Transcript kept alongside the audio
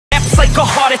like a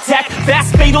heart attack,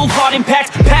 fast fatal heart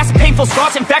impact, past painful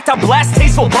scars. In fact, I blast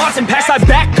tasteful bars and pass. I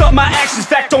back up my actions,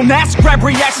 fact, don't ask, grab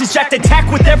reactions, jacked.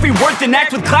 Attack with every word, then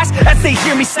act with class as they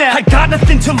hear me snap. I got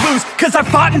nothing to lose, cause I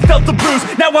fought and felt the bruise.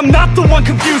 Now I'm not the one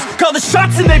confused, call the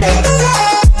shots and they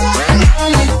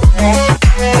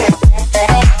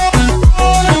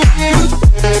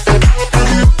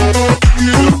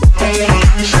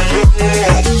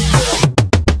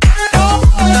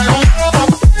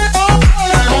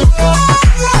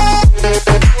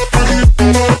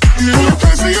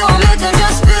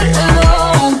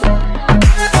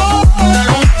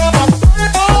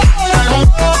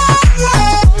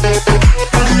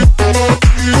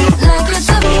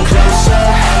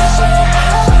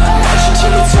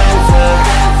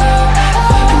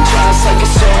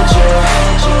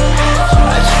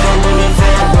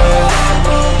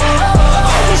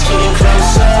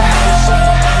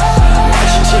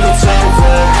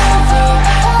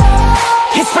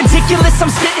I'm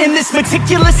spitting this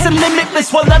meticulous and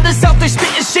limitless, while others out there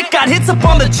spitting shit got hits up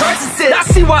on the charts and shit. I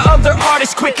see why other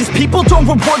artists quit, cause people don't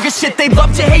reward good shit. They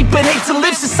love to hate but hate to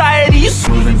live. Society is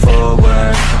moving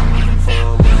forward,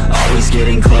 always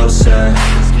getting closer.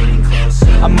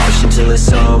 I'm marching till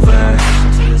it's over.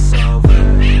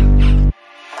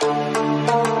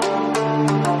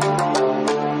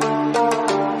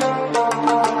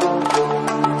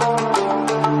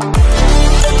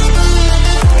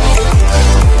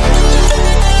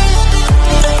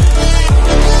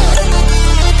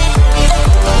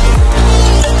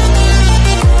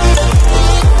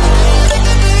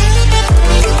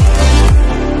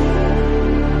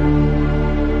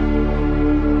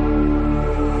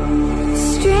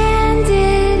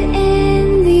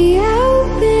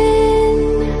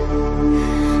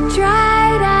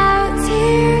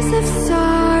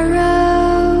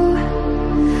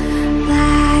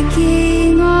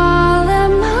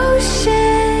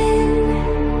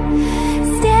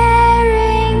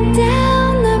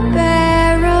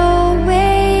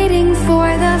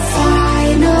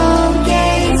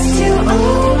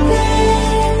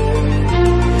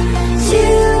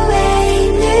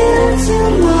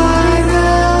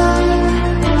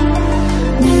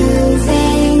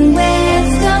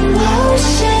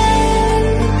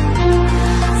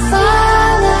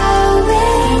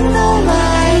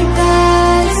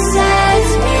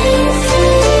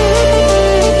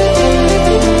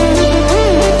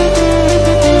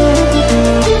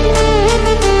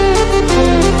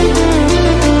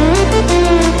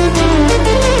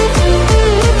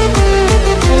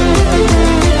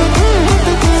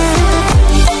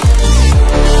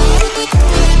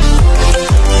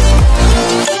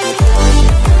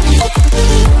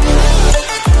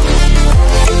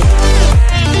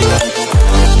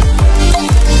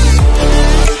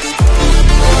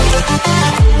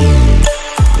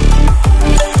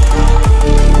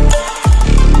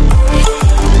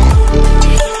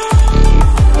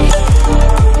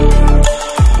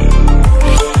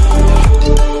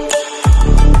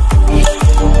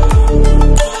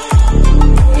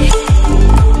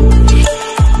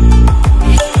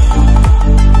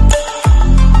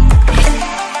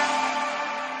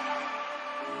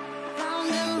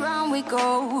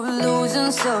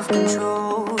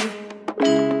 Self-control.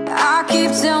 I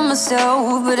keep telling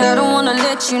myself, but I don't wanna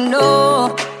let you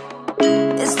know.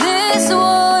 Is this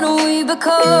what we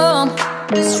become?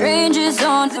 Strangers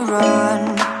on the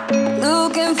run,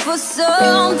 looking for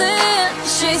something,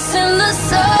 chasing the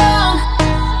sun.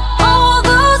 All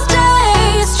those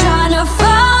days trying to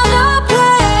find a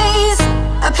place,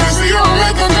 a place where you'll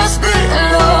make them just be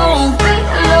alone, be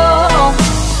alone.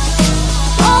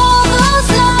 All those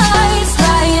nights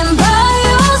lying by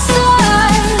your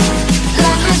side,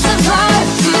 like it's a vibe,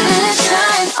 feeling it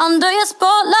shine under your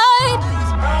spotlight.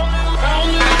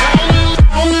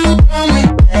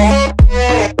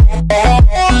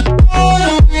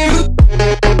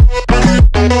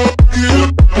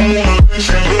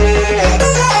 Yeah.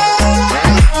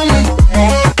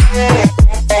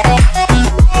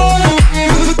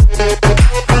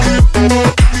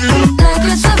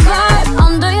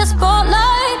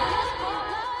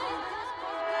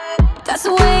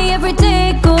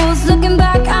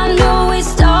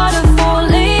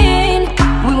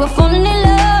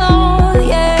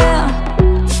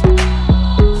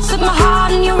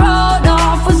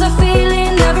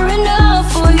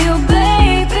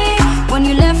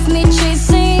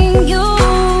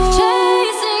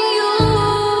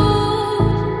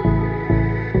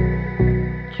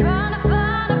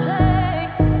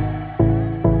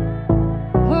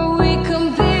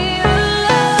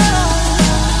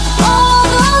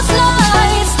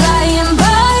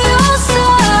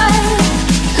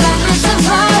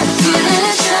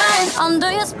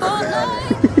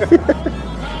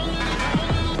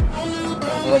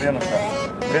 Todavía no está.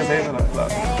 ¿Ves ahí?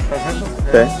 ¿Estás viendo?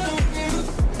 Tem.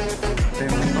 Tem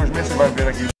 2 meses vai ver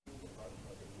aqui.